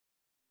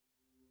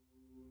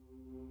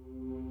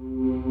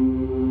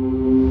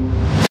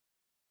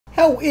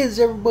How is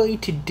everybody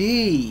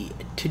today?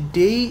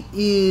 Today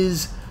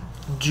is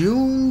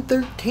June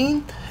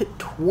 13th,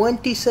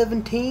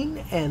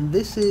 2017, and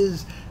this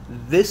is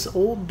This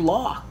Old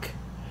Block.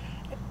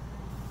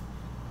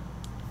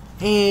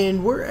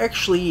 And we're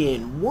actually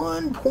in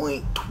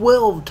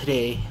 1.12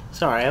 today.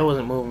 Sorry, I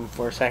wasn't moving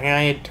for a second.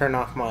 I had to turn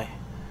off my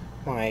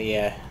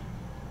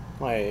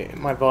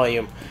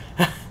volume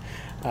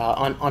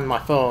on my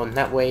phone.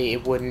 That way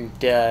it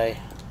wouldn't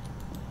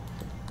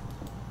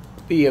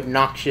be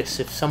obnoxious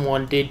if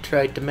someone did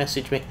try to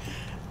message me.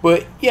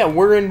 But yeah,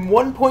 we're in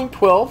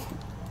 1.12.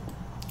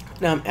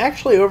 Now I'm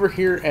actually over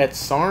here at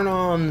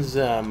Sarnon's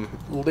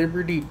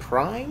Liberty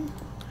Prime,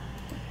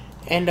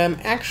 and I'm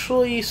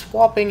actually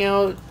swapping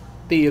out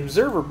the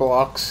observer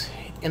blocks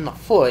in the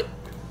foot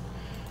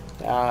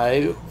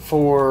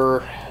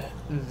for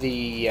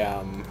the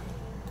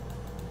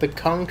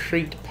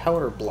concrete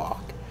power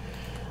block.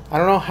 I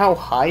don't know how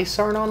high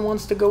Sarnon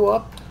wants to go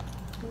up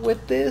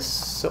with this,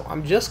 so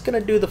I'm just gonna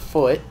do the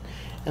foot,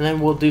 and then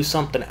we'll do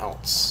something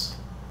else.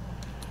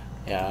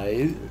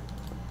 And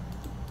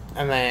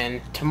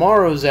then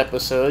tomorrow's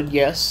episode,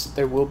 yes,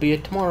 there will be a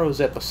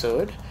tomorrow's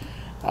episode.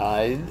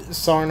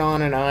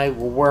 Sarnon and I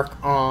will work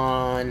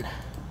on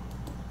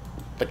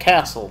the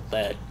castle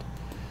that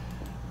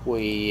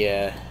we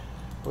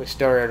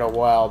started a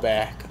while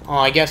back. Oh,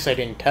 I guess I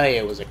didn't tell you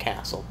it was a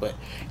castle, but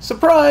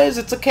surprise,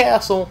 it's a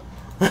castle.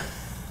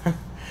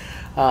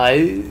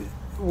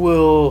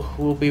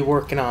 We'll be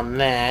working on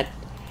that,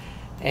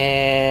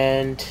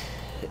 and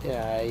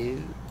I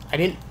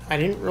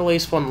didn't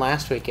release one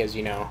last week, as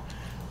you know,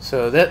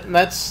 so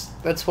that's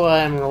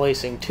why I'm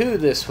releasing two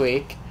this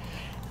week.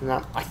 And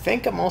I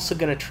think I'm also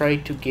gonna try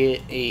to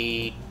get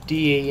a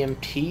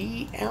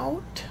DAMT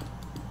out,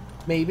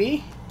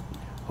 maybe,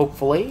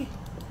 hopefully.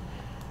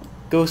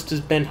 Ghost has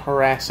been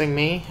harassing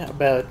me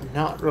about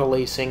not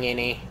releasing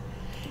any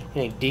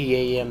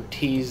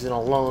DAMTs in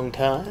a long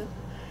time.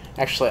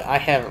 Actually, I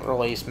haven't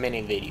released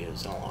many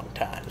videos in a long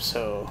time,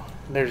 so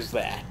there's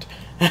that.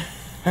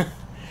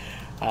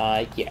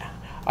 Yeah,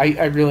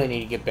 I really need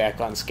to get back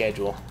on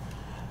schedule.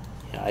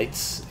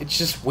 It's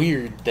just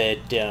weird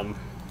that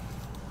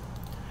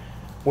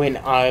when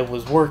I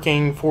was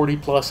working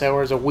 40+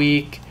 hours a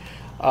week,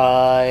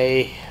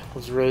 I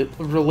was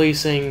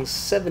releasing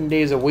 7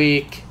 days a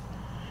week,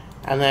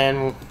 and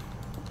then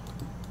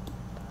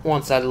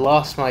once I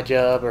lost my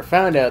job, or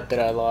found out that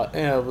I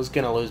was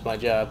gonna lose my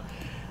job,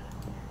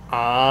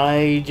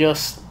 I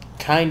just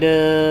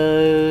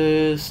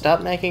kinda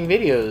stopped making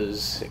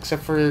videos,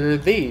 except for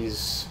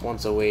these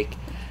once a week.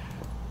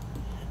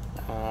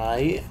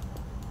 I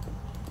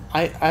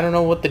don't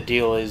know what the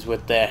deal is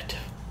with that,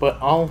 but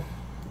I'll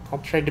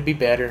try to be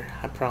better.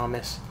 I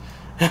promise.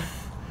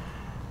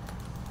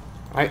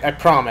 I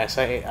promise.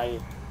 I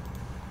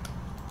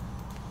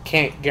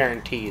can't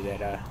guarantee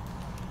that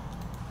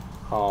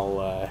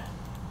I'll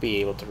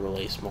be able to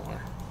release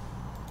more.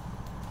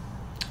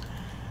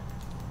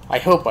 I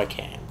hope I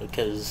can,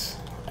 because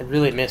I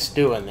really miss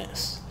doing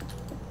this.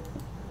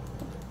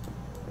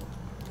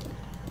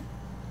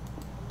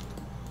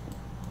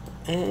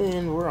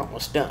 And we're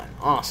almost done.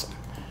 Awesome.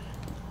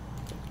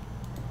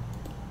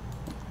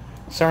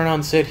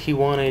 Sarnon said he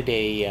wanted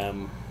a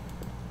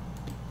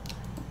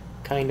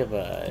kind of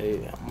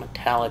a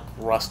metallic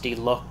rusty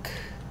look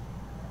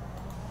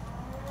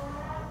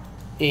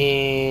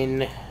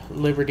in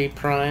Liberty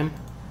Prime.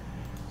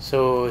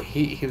 So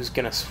he was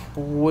gonna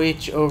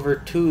switch over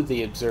to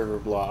the observer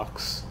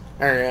blocks,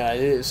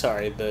 or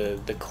sorry, the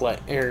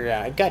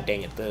god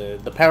dang it,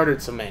 the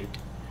powdered cement.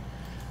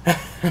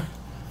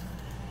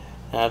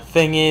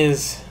 Thing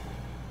is,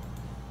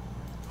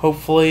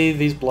 hopefully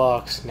these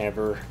blocks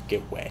never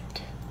get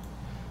wet.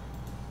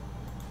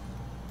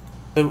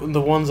 The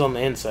ones on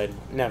the inside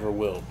never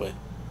will, but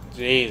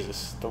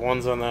Jesus, the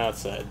ones on the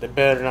outside, they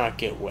better not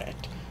get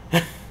wet.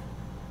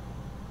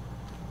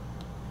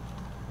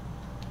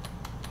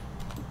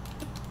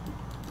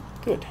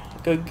 Good.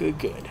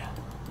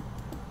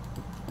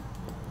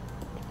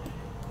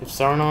 If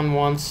Sarnon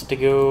wants to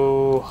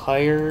go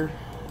higher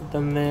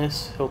than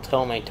this, he'll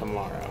tell me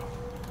tomorrow.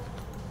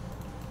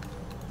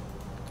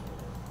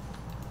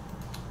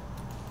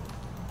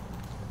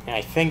 And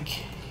I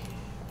think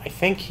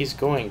he's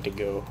going to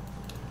go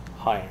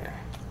higher.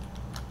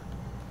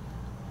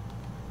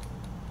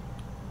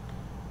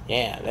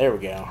 Yeah, there we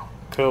go.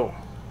 Cool.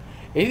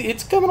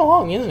 It's coming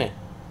along, isn't it?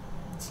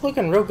 It's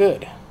looking real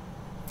good.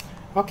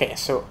 Okay,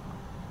 so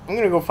I'm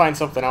gonna go find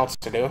something else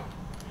to do.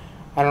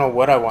 I don't know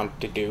what I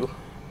want to do,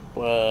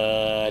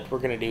 but we're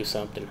gonna do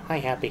something. Hi,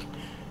 Happy.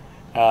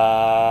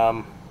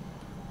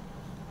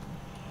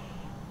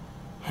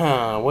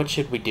 What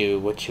should we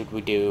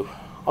do?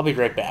 I'll be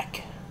right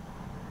back.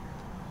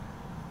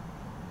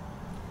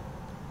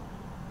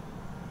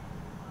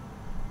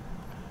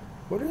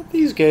 What are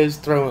these guys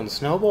throwing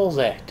snowballs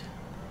at?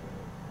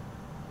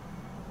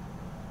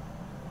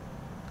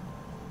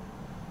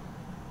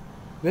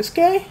 This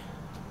guy?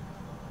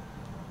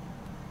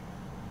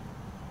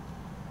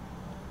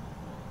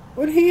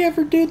 What did he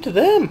ever do to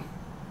them?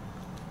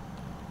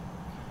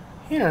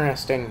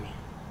 Interesting.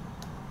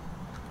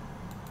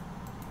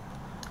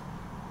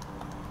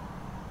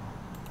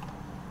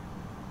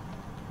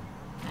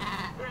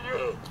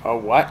 Oh,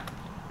 what?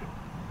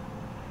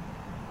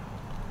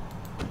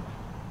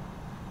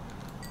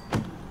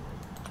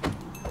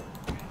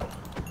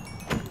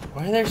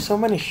 Why are there so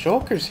many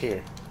shulkers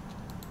here?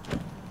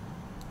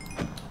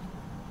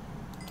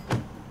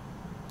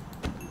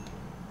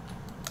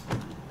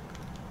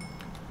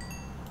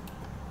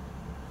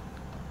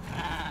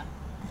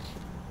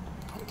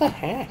 What the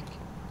heck?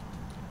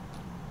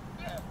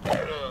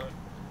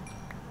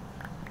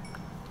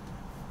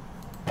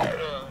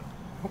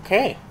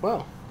 Okay,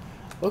 well,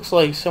 looks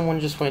like someone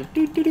just went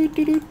doo doo doo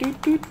doo doo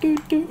doo doo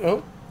doo.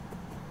 Oh.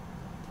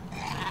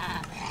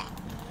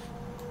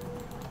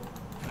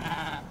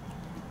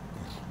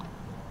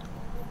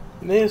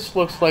 This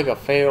looks like a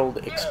failed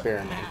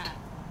experiment,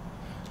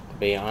 to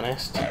be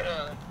honest.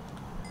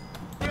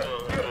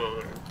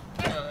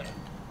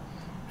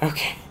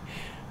 Okay.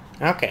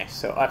 Okay,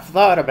 so I've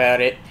thought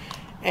about it,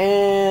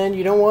 and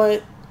you know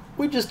what?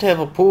 We just have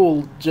a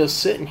pool just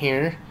sitting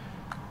here.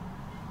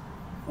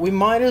 We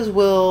might as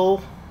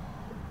well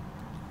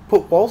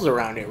put walls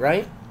around it,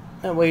 right?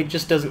 That way it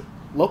just doesn't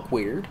look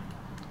weird.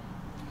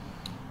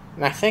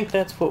 And I think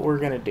that's what we're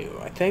gonna do.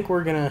 I think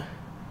we're gonna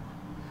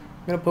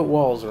put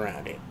walls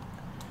around it.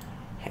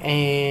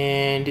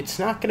 And it's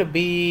not gonna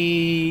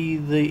be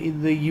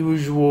the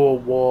usual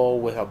wall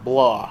with a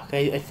block.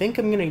 I think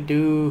I'm gonna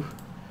do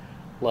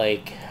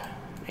like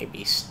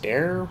maybe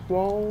stair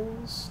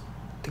walls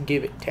to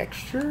give it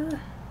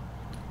texture.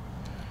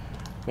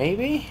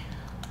 Maybe.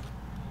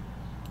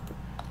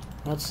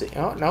 Let's see.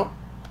 Oh no.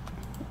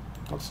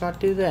 Let's not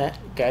do that.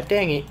 God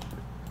dang it.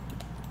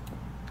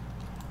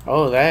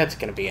 Oh, that's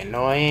gonna be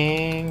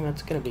annoying.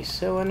 That's gonna be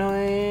so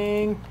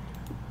annoying.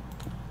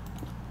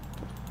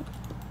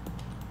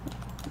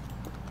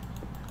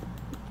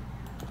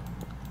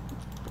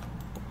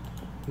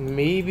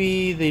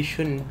 Maybe they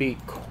shouldn't be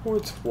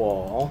quartz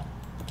wall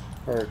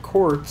or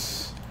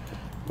quartz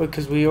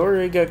because we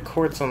already got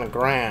quartz on the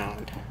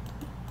ground.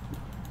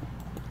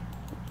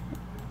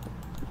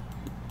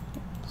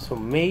 So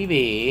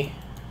maybe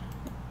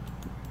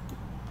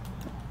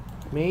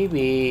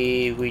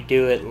we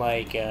do it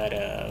like out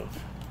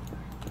of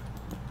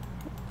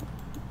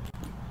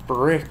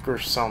brick or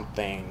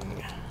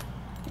something.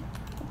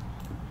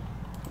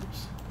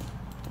 Oops.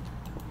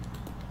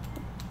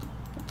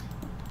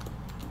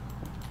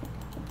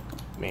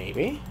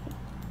 Maybe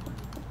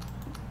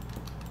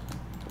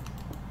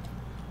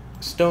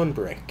stone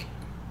brick.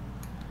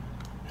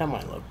 That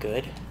might look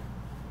good.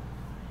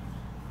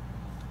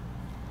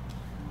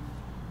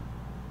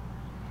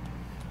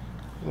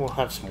 We'll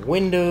have some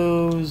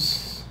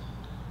windows,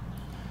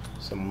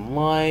 some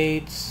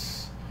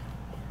lights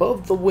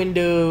above the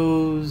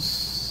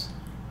windows.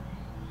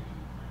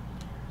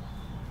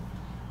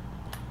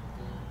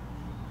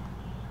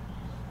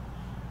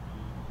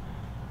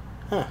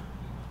 Huh.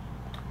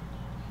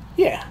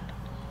 Yeah.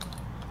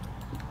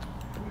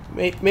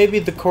 Maybe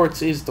the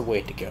quartz is the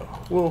way to go.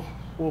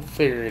 We'll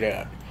figure it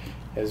out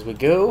as we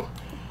go.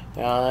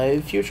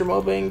 Future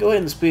Mobinng, go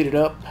ahead and speed it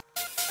up.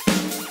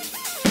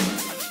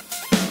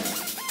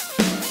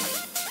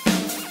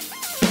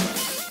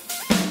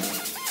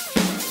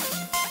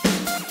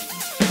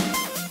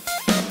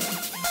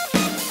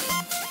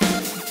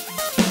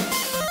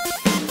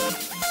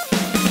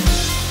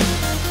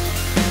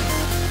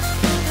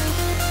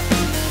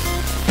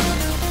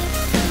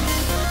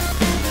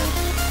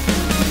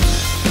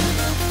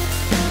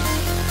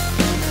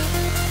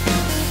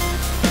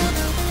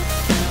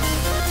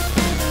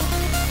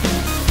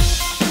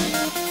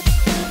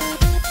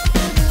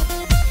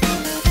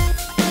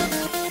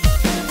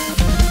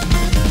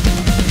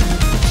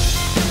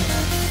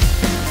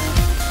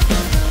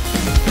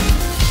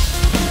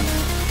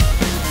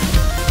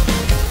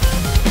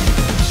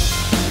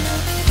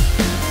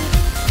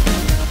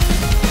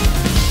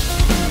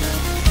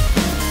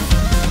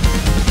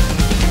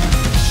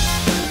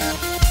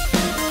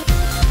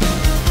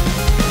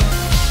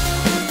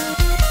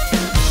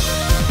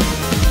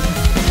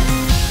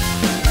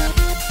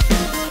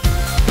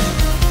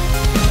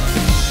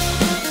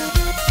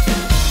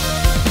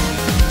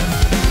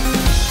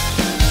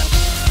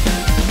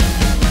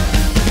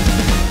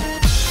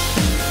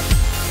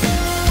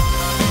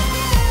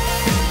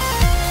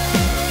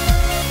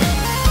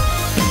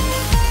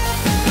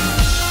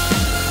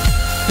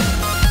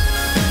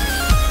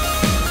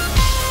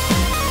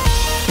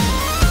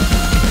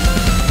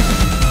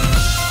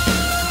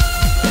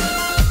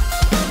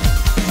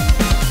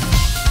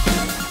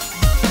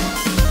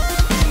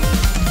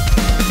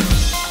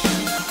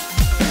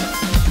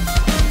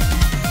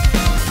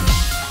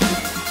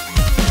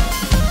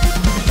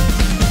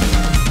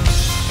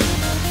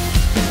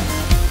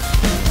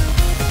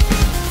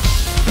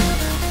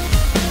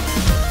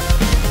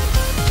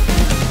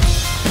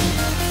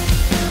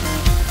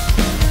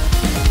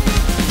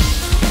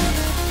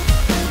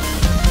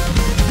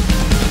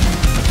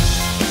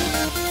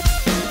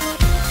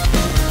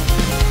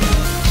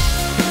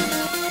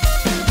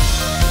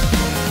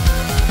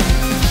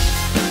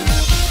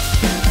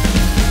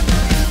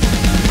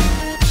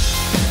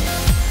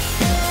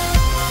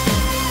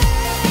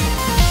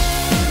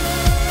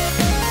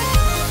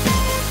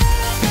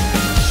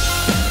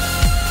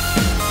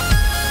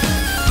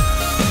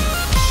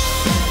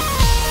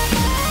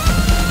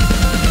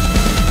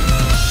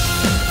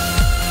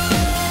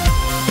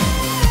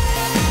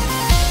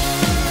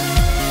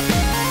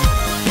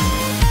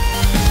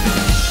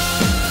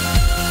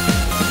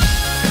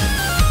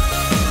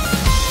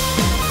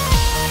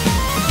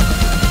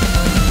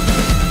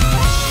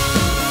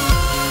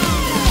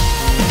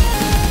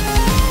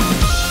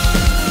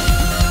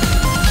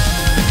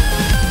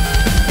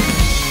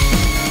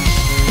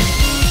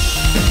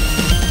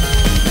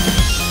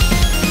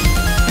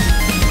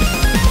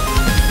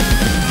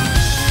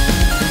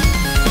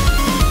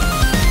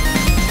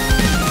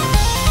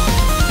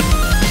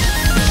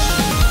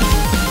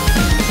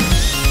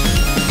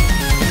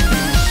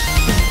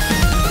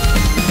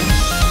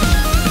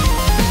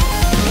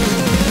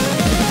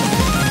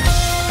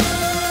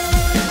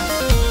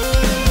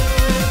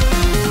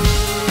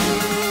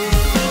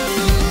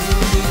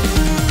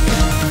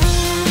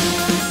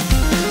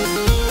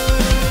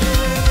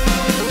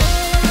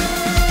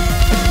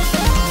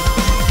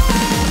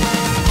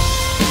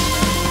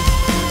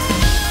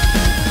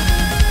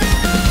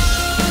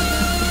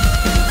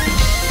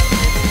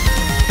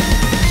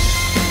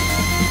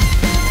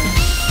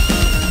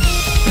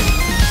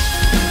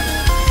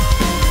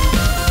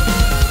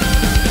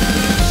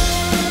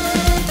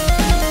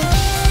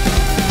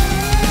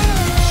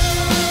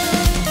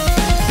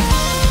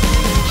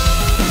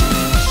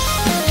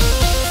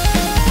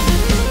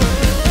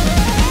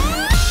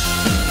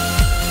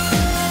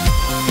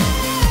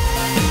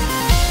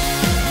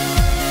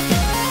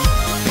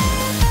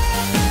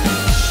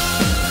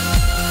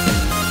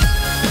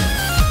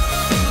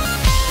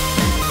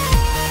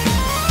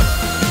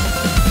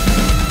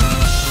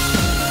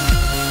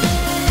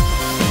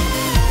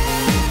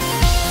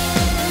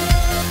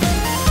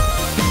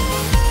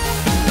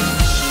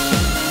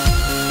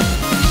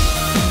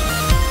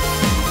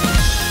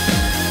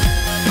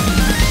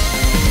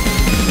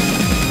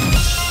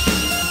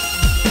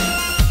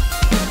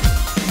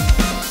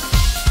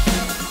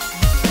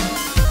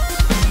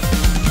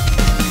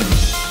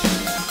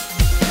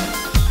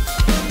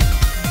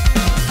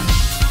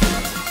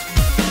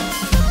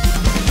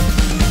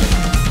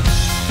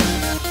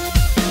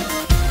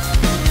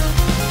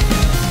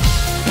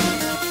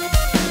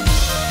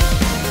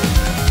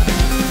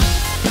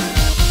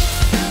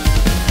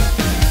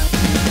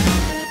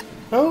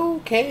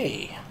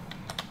 Okay.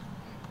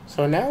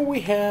 So now we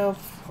have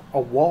a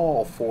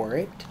wall for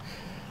it.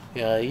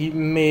 You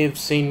may have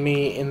seen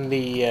me in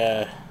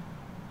the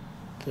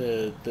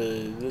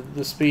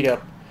speed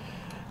up.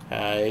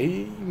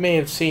 You may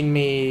have seen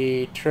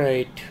me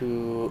try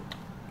to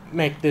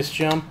make this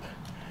jump.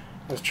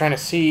 I was trying to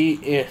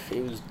see if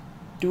it was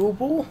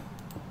doable.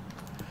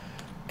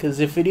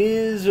 Because if it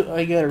is,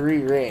 I gotta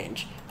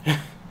rearrange.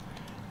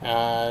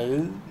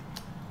 We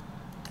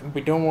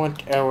don't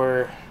want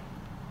our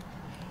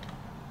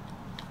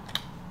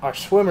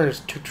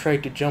swimmers to try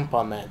to jump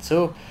on that,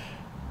 so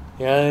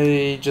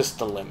I just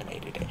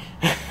eliminated it.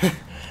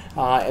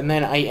 And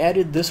then I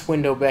added this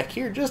window back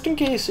here just in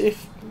case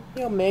if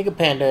Mega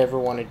Panda ever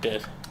wanted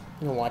to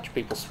watch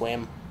people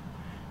swim.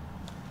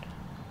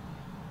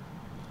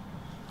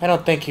 I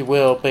don't think he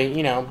will, but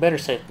better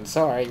safe than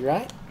sorry,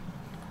 right?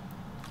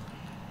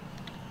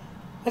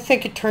 I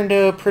think it turned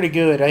out pretty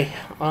good.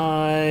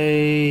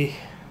 I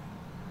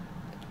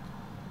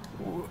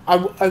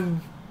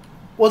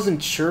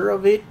wasn't sure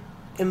of it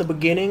in the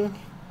beginning,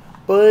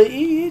 but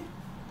it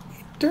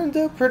turned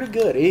out pretty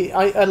good.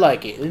 I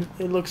like it.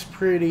 It looks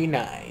pretty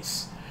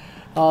nice.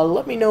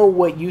 Let me know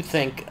what you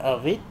think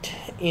of it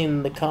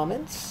in the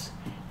comments,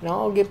 and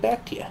I'll get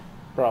back to you,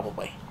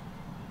 probably.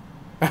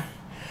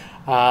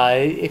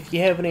 If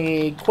you have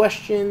any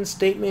questions,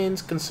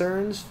 statements,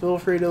 concerns, feel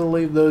free to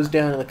leave those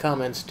down in the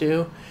comments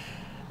too.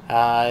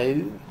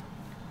 And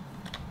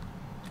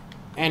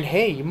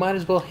hey, you might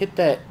as well hit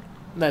that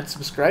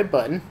subscribe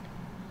button.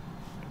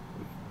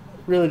 It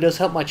really does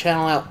help my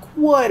channel out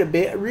quite a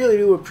bit. I really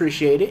do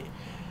appreciate it.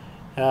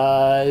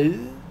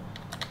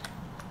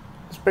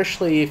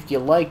 Especially if you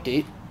liked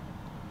it.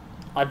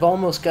 I've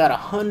almost got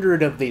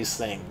 100 of these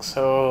things,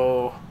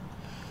 so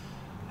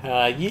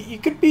you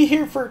could be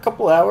here for a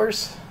couple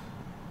hours.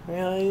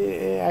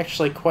 Well,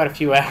 actually, quite a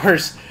few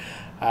hours.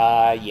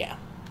 Yeah.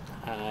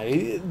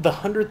 The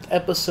 100th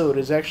episode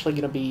is actually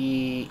going to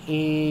be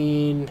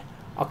in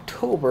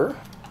October.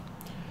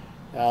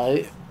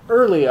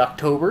 Early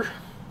October.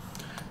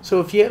 So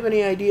if you have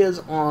any ideas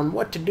on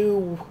what to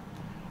do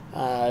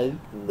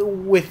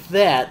with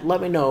that,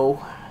 let me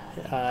know.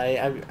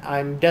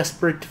 I'm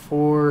desperate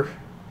for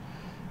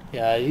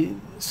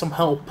some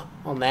help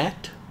on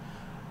that.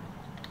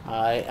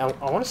 I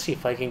want to see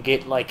if I can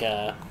get like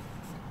a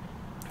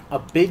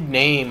big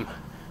name,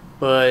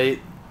 but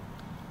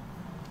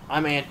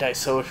I'm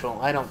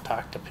antisocial. I don't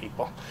talk to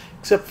people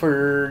except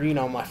for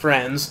my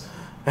friends.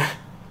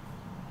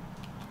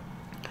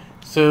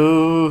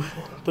 So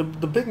the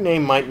big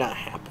name might not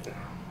happen.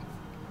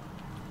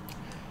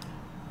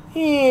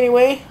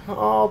 Anyway,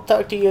 I'll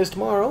talk to you guys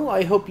tomorrow.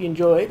 I hope you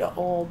enjoyed.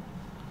 I'll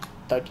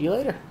talk to you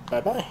later.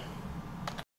 Bye bye.